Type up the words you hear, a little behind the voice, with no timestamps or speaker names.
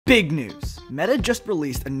Big news! Meta just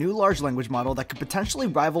released a new large language model that could potentially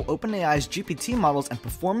rival OpenAI's GPT models in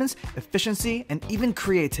performance, efficiency, and even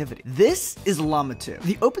creativity. This is Llama 2,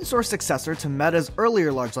 the open source successor to Meta's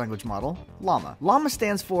earlier large language model, Llama. Llama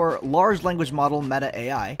stands for Large Language Model Meta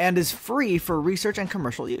AI and is free for research and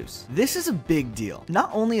commercial use. This is a big deal. Not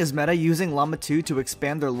only is Meta using Llama 2 to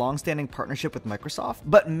expand their long-standing partnership with Microsoft,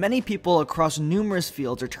 but many people across numerous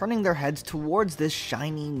fields are turning their heads towards this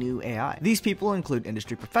shiny new AI. These people include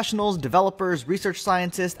industry professionals, developers, research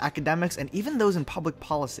scientists, academics, and even those in public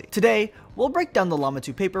policy. Today, we'll break down the Llama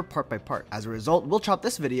 2 paper part by part. As a result, we'll chop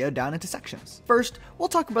this video down into sections. First, we'll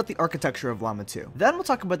talk about the architecture of Llama 2. Then we'll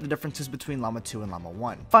talk about the differences between Llama 2 and Llama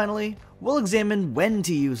 1. Finally, we'll examine when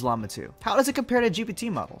to use Llama 2. How does it compare to GPT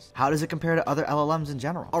models? How does it compare to other LLMs in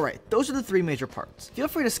general? Alright, those are the three major parts. Feel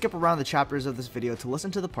free to skip around the chapters of this video to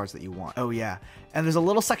listen to the parts that you want. Oh yeah, and there's a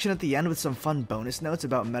little section at the end with some fun bonus notes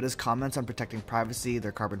about Meta's comments on protecting privacy,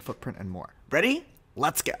 their carbon footprint, and more. Ready?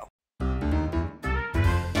 Let's go!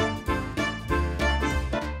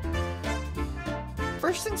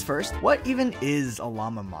 First things first, what even is a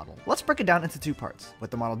Llama model? Let's break it down into two parts,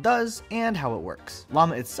 what the model does and how it works.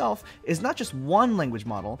 Llama itself is not just one language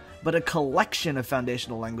model, but a collection of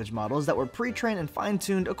foundational language models that were pre-trained and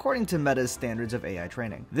fine-tuned according to Meta's standards of AI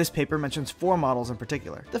training. This paper mentions 4 models in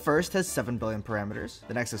particular. The first has 7 billion parameters,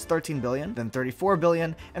 the next has 13 billion, then 34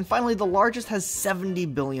 billion, and finally the largest has 70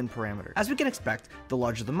 billion parameters. As we can expect, the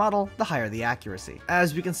larger the model, the higher the accuracy,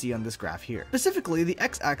 as we can see on this graph here. Specifically, the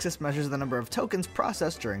x-axis measures the number of tokens processed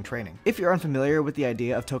during training. If you're unfamiliar with the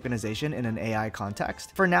idea of tokenization in an AI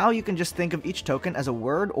context, for now you can just think of each token as a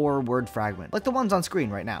word or word fragment, like the ones on screen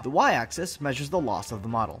right now. The y-axis measures the loss of the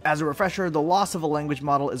model. As a refresher, the loss of a language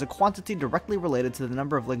model is a quantity directly related to the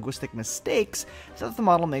number of linguistic mistakes that the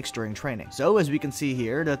model makes during training. So as we can see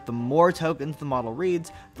here, that the more tokens the model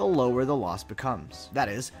reads, the lower the loss becomes. That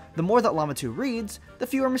is, the more that Llama 2 reads, the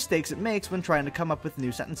fewer mistakes it makes when trying to come up with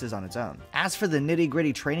new sentences on its own. As for the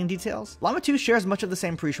nitty-gritty training details, Llama 2 shares much of the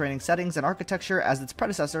same pre-training settings and architecture as its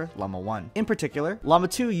predecessor, Llama 1. In particular, Llama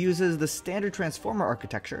 2 uses the standard transformer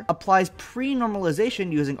architecture, applies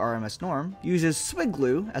pre-normalization using RMS norm, uses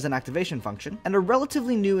swig-glue as an activation function, and a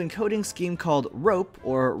relatively new encoding scheme called rope,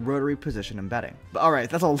 or rotary position embedding. But alright,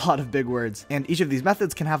 that's a lot of big words, and each of these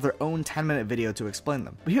methods can have their own 10-minute video to explain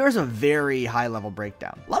them. But here's a very high-level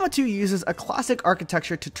breakdown. Llama 2 uses a classic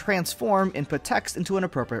architecture to transform input text into an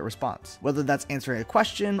appropriate response, whether that's answering a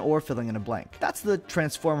question or filling in a blank. That's the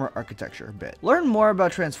transformer architecture bit. Learn more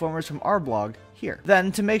about transformers from our blog here.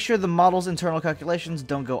 Then, to make sure the model's internal calculations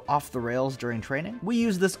don't go off the rails during training, we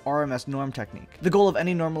use this RMS norm technique. The goal of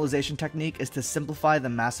any normalization technique is to simplify the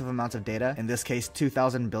massive amounts of data, in this case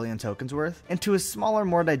 2,000 billion tokens worth, into a smaller,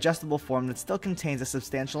 more digestible form that still contains a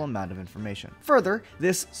substantial amount of information. Further,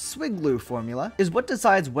 this swig-glue formula is what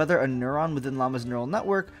decides whether a neuron within Llama's neural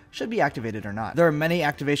network should be activated or not. There are many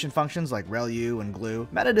activation functions like ReLU and glue.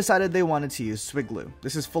 Meta decided they wanted to use swig-glue.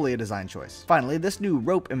 This is fully a design choice. Finally, this new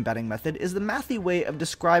rope embedding method is the mathy way of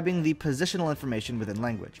describing the positional information within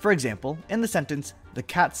language. For example, in the sentence, "The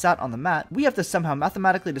cat sat on the mat," we have to somehow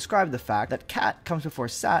mathematically describe the fact that cat comes before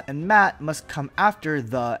sat and mat must come after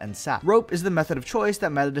the and sat. Rope is the method of choice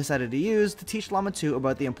that Meta decided to use to teach Llama 2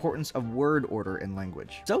 about the importance of word order in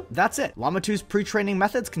language. So that's it. Llama 2's pre-training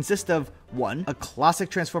methods consist of 1. A classic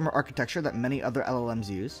transformer architecture that many other LLMs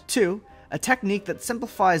use. 2. A technique that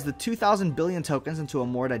simplifies the 2,000 billion tokens into a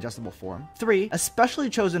more digestible form. 3. A specially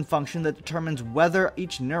chosen function that determines whether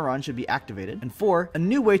each neuron should be activated. And 4. A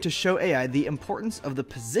new way to show AI the importance of the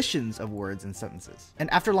positions of words in sentences. And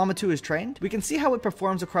after Llama 2 is trained, we can see how it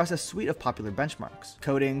performs across a suite of popular benchmarks: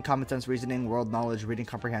 coding, common sense reasoning, world knowledge, reading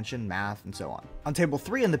comprehension, math, and so on. On table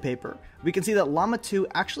 3 in the paper, we can see that Llama 2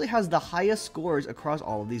 actually has the highest scores across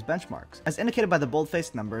all of these benchmarks, as indicated by the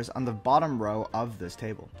bold-faced numbers on the bottom row of this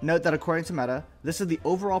table. Note that according to Meta, this is the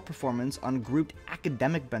overall performance on grouped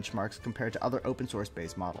academic benchmarks compared to other open source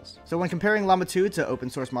based models. So when comparing Llama 2 to open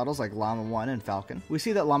source models like Llama 1 and Falcon, we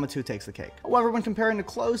see that Llama 2 takes the cake. However, when comparing to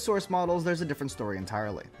closed source models, there's a different story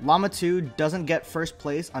entirely. Llama 2 doesn't get first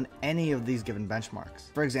place on any of these given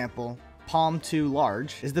benchmarks. For example, Palm 2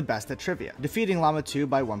 Large is the best at trivia, defeating Llama 2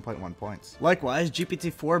 by 1.1 points. Likewise,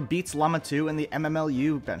 GPT-4 beats Llama 2 in the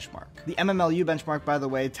MMLU benchmark. The MMLU benchmark, by the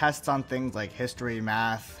way, tests on things like history,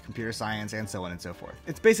 math, computer science, and so on and so forth.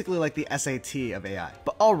 It's basically like the SAT of AI.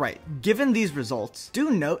 But alright, given these results,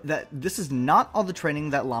 do note that this is not all the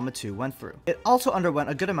training that Llama 2 went through. It also underwent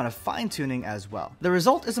a good amount of fine-tuning as well. The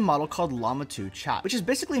result is a model called Llama 2 Chat, which is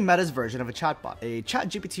basically Meta's version of a chatbot, a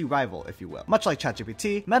ChatGPT rival, if you will. Much like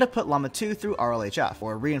ChatGPT, Meta put Llama 2 2 through RLHF,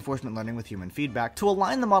 or reinforcement learning with human feedback, to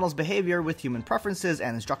align the model's behavior with human preferences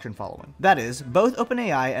and instruction following. That is, both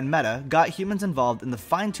OpenAI and Meta got humans involved in the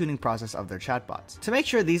fine-tuning process of their chatbots, to make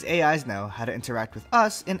sure these AIs know how to interact with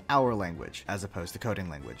us in our language, as opposed to coding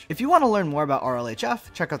language. If you want to learn more about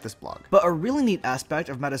RLHF, check out this blog. But a really neat aspect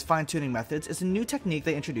of Meta's fine-tuning methods is a new technique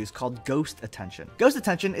they introduced called ghost attention. Ghost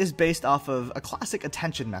attention is based off of a classic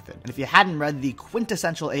attention method, and if you hadn't read the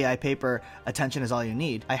quintessential AI paper, Attention is All You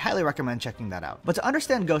Need, I highly recommend checking that out. But to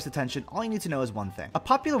understand ghost attention, all you need to know is one thing. A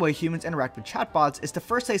popular way humans interact with chatbots is to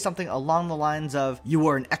first say something along the lines of, "You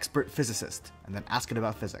are an expert physicist," and then ask it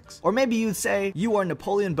about physics. Or maybe you'd say, "You are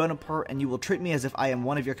Napoleon Bonaparte and you will treat me as if I am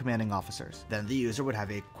one of your commanding officers." Then the user would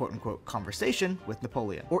have a quote-unquote conversation with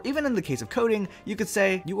Napoleon. Or even in the case of coding, you could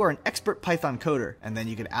say, "You are an expert Python coder," and then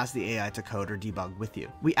you could ask the AI to code or debug with you.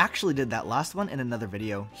 We actually did that last one in another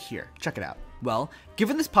video here. Check it out. Well,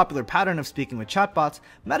 given this popular pattern of speaking with chatbots,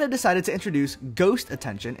 Meta decided to introduce ghost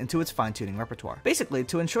attention into its fine-tuning repertoire. Basically,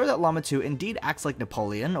 to ensure that Llama 2 indeed acts like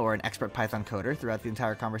Napoleon or an expert Python coder throughout the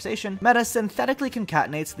entire conversation, Meta synthetically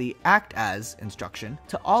concatenates the act as instruction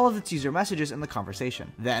to all of its user messages in the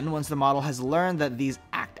conversation. Then, once the model has learned that these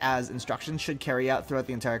act as instructions should carry out throughout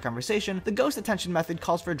the entire conversation, the ghost attention method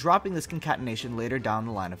calls for dropping this concatenation later down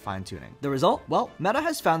the line of fine-tuning. The result? Well, Meta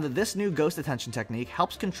has found that this new ghost attention technique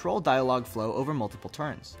helps control dialogue flow over multiple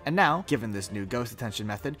turns. And now, given this new ghost attention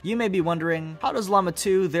method, you may be wondering, how does Llama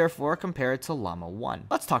 2 therefore compare to Llama 1?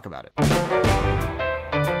 Let's talk about it.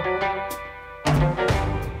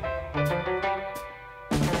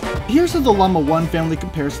 Here's how the Llama 1 family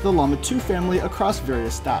compares to the Llama 2 family across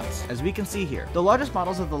various stats. As we can see here, the largest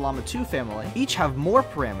models of the Llama 2 family each have more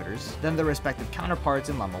parameters than their respective counterparts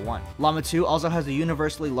in Llama 1. Llama 2 also has a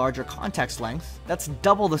universally larger context length, that's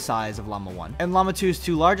double the size of Llama 1. And Llama 2's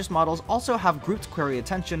two largest models also have grouped query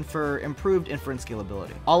attention for improved inference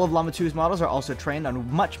scalability. All of Llama 2's models are also trained on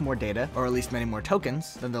much more data, or at least many more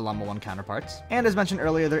tokens, than their Llama 1 counterparts. And as mentioned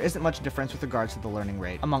earlier, there isn't much difference with regards to the learning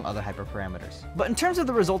rate, among other hyperparameters. But in terms of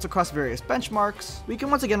the results across various benchmarks, we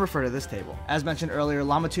can once again refer to this table. As mentioned earlier,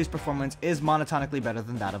 Llama 2's performance is monotonically better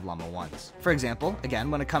than that of Llama 1's. For example,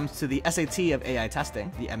 again, when it comes to the SAT of AI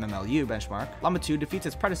testing, the MMLU benchmark, Llama 2 defeats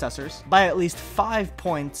its predecessors by at least 5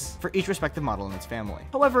 points for each respective model in its family.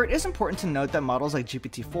 However, it is important to note that models like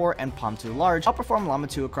GPT-4 and PaLM 2 Large outperform Llama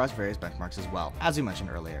 2 across various benchmarks as well, as we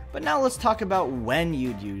mentioned earlier. But now let's talk about when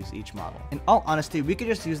you'd use each model. In all honesty, we could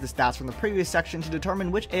just use the stats from the previous section to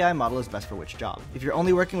determine which AI model is best for which job. If you're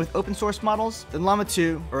only working with open source models, then Llama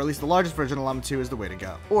 2, or at least the largest version of Llama 2, is the way to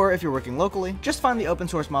go. Or if you're working locally, just find the open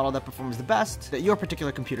source model that performs the best that your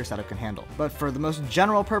particular computer setup can handle. But for the most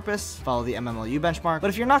general purpose, follow the MMLU benchmark. But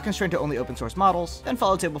if you're not constrained to only open source models, then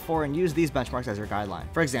follow table 4 and use these benchmarks as your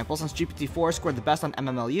guideline. For example, since GPT-4 scored the best on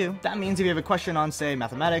MMLU, that means if you have a question on, say,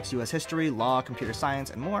 mathematics, US history, law, computer science,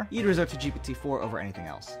 and more, you'd resort to GPT-4 over anything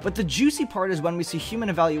else. But the juicy part is when we see human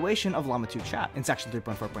evaluation of Llama 2 chat in section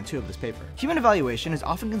 3.4.2 of this paper. Human evaluation is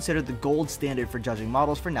often considered the gold standard for judging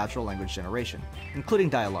models for natural language generation, including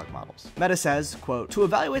dialogue models. Meta says, quote, "To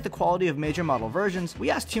evaluate the quality of major model versions, we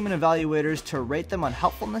asked human evaluators to rate them on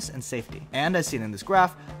helpfulness and safety. And as seen in this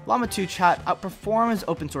graph, Llama 2 chat outperforms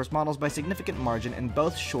open source models by significant margin in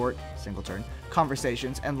both short, single turn,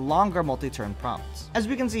 conversations and longer multi-turn prompts. As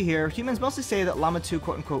we can see here, humans mostly say that Llama 2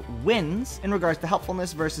 quote-unquote wins in regards to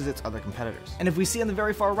helpfulness versus its other competitors. And if we see on the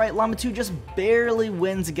very far right, Llama 2 just barely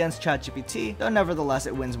wins against ChatGPT, though nevertheless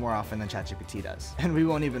it wins more often than ChatGPT does. And we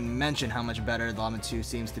won't even mention how much better Llama 2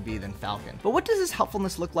 seems to be than Falcon. But what does this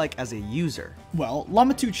helpfulness look like as a user? Well,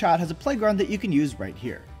 Llama 2 chat has a playground that you can use right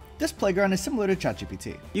here. This playground is similar to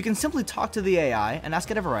ChatGPT. You can simply talk to the AI and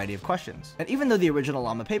ask it a variety of questions. And even though the original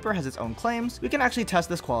Llama paper has its own claims, we can actually test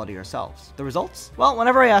this quality ourselves. The results? Well,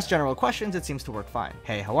 whenever I ask general questions, it seems to work fine.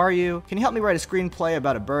 Hey, how are you? Can you help me write a screenplay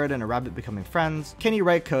about a bird and a rabbit becoming friends? Can you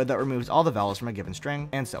write code that removes all the vowels from a given string?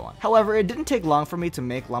 And so on. However, it didn't take long for me to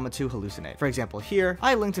make Llama 2 hallucinate. For example, here,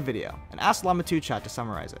 I linked a video and asked Llama 2 chat to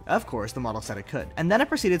summarize it. Of course, the model said it could. And then it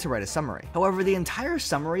proceeded to write a summary. However, the entire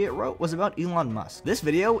summary it wrote was about Elon Musk. This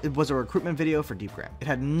video, it was a recruitment video for Deepgram. It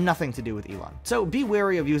had nothing to do with Elon. So be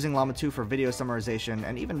wary of using Llama 2 for video summarization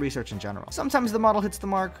and even research in general. Sometimes the model hits the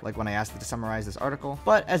mark, like when I asked it to summarize this article,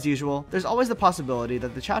 but as usual, there's always the possibility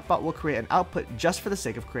that the chatbot will create an output just for the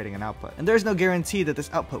sake of creating an output, and there's no guarantee that this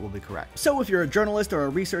output will be correct. So if you're a journalist or a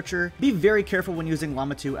researcher, be very careful when using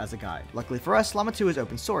Llama 2 as a guide. Luckily for us, Llama 2 is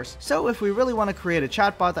open source, so if we really want to create a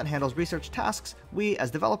chatbot that handles research tasks, we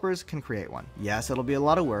as developers can create one. Yes, it'll be a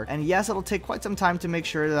lot of work, and yes, it'll take quite some time to make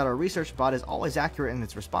sure that our research bot is always accurate in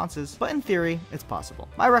its responses, but in theory, it's possible.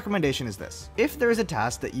 My recommendation is this. If there is a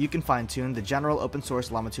task that you can fine-tune the general open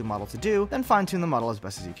source Llama 2 model to do, then fine-tune the model as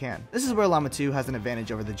best as you can. This is where Llama 2 has an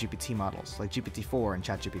advantage over the GPT models, like GPT-4 and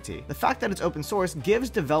ChatGPT. The fact that it's open source gives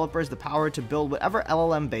developers the power to build whatever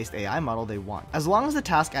LLM-based AI model they want. As long as the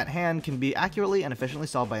task at hand can be accurately and efficiently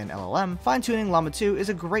solved by an LLM, fine-tuning Llama 2 is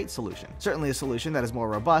a great solution. Certainly a solution that is more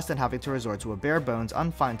robust than having to resort to a bare-bones,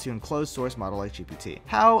 unfine-tuned closed-source model like GPT.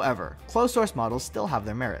 However, closed-source models still have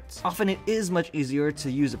their merits. Often it is much easier to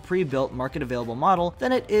use a pre-built, market-available model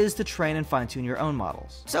than it is to train and fine-tune your own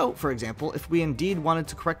models. So, for example, if we indeed wanted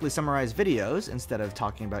to correctly summarize videos instead of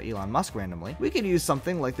talking about Elon Musk randomly, we could use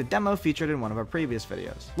something like the demo featured in one of our previous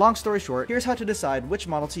videos. Long story short, here's how to decide which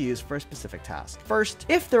model to use for a specific task. First,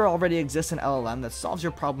 if there already exists an LLM that solves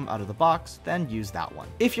your problem out of the box, then use that one.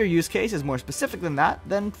 If your use case is more specific than that,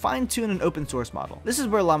 then fine-tune an open source model. This is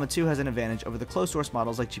where Llama 2 has an advantage over the closed source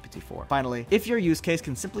models like GPT-4. Finally, if your use case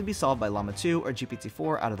can simply be solved by Llama 2 or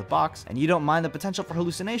GPT-4 out of the box, and you don't mind the potential for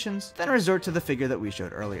hallucinations, then resort to the figure that we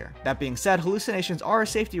showed earlier. That being said, hallucinations are a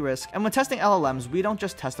safety risk, and when testing LLMs, we don't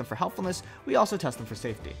just test them for helpfulness, we also test them for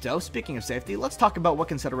safety. So, speaking of safety, let's talk about what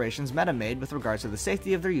considerations Meta made with regards to the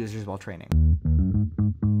safety of their users while training.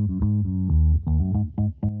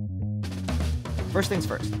 First things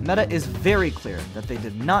first, Meta is very clear that they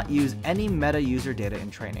did not use any Meta user data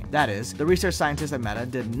in training. That is, the research scientists at Meta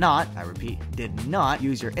did not, I repeat, did not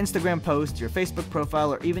use your Instagram post, your Facebook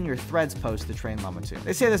profile, or even your Threads post to train Llama 2.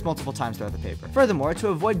 They say this multiple times throughout the paper. Furthermore, to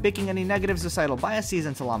avoid baking any negative societal biases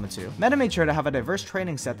into Llama 2, Meta made sure to have a diverse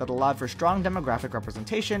training set that allowed for strong demographic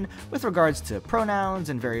representation with regards to pronouns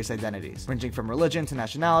and various identities, ranging from religion to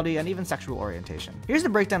nationality and even sexual orientation. Here's the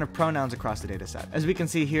breakdown of pronouns across the dataset. As we can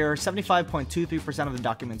see here, 75.23% of the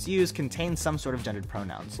documents used contain some sort of gendered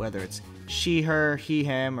pronouns, whether it's she, her, he,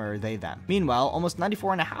 him, or they, them. Meanwhile, almost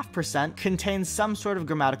 94.5% contains some sort of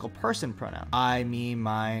grammatical person pronoun. I, me,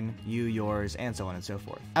 mine, you, yours, and so on and so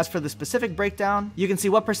forth. As for the specific breakdown, you can see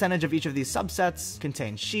what percentage of each of these subsets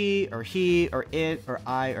contain she, or he, or it, or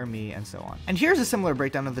I, or me, and so on. And here's a similar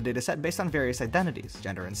breakdown of the dataset based on various identities,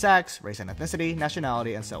 gender and sex, race and ethnicity,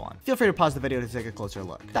 nationality, and so on. Feel free to pause the video to take a closer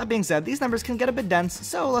look. That being said, these numbers can get a bit dense,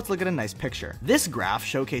 so let's look at a nice picture. This graph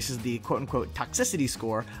showcases the quote-unquote toxicity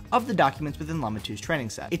score of the documents within Llama 2's training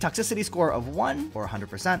set. A toxicity score of 1, or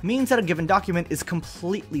 100%, means that a given document is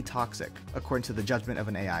completely toxic, according to the judgment of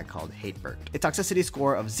an AI called HateBert. A toxicity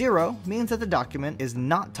score of 0 means that the document is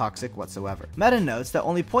not toxic whatsoever. Meta notes that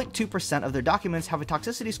only 0.2% of their documents have a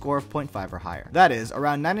toxicity score of 0.5 or higher. That is,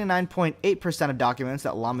 around 99.8% of documents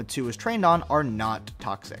that Llama 2 is trained on are not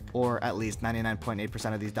toxic, or at least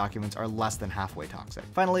 99.8% of these documents are less than halfway toxic.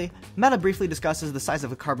 Finally, Meta briefly discusses the size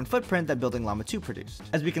of the carbon footprint that building Llama 2 produced.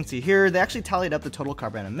 As we can see here, they actually tallied up the total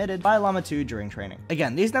carbon emitted by Llama 2 during training.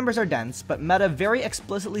 Again, these numbers are dense, but Meta very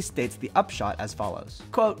explicitly states the upshot as follows.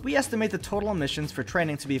 Quote, we estimate the total emissions for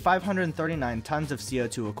training to be 539 tons of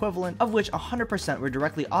CO2 equivalent, of which 100% were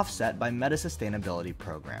directly offset by Meta's sustainability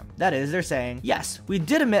program. That is, they're saying, yes, we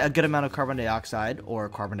did emit a good amount of carbon dioxide, or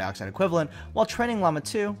carbon dioxide equivalent, while training Llama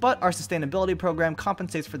 2, but our sustainability program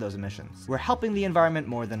compensates for those emissions. We're helping the environment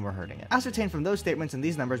more than we're hurting it. Ascertain from those statements and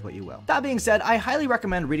these numbers what you will. That being said, I highly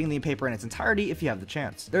recommend reading the paper in its entirety if you have the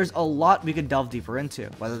chance. There's a lot we could delve deeper into,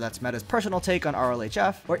 whether that's Meta's personal take on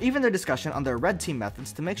RLHF, or even their discussion on their red team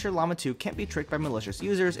methods to make sure Llama 2 can't be tricked by malicious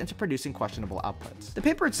users into producing questionable outputs. The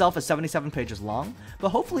paper itself is 77 pages long, but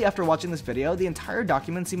hopefully after watching this video, the entire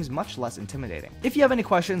document seems much less intimidating. If you have any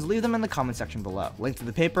questions, leave them in the comment section below. Link to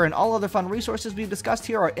the paper and all other fun resources we've discussed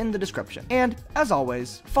here are in the description. And, as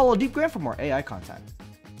always, follow DeepGram for more AI content.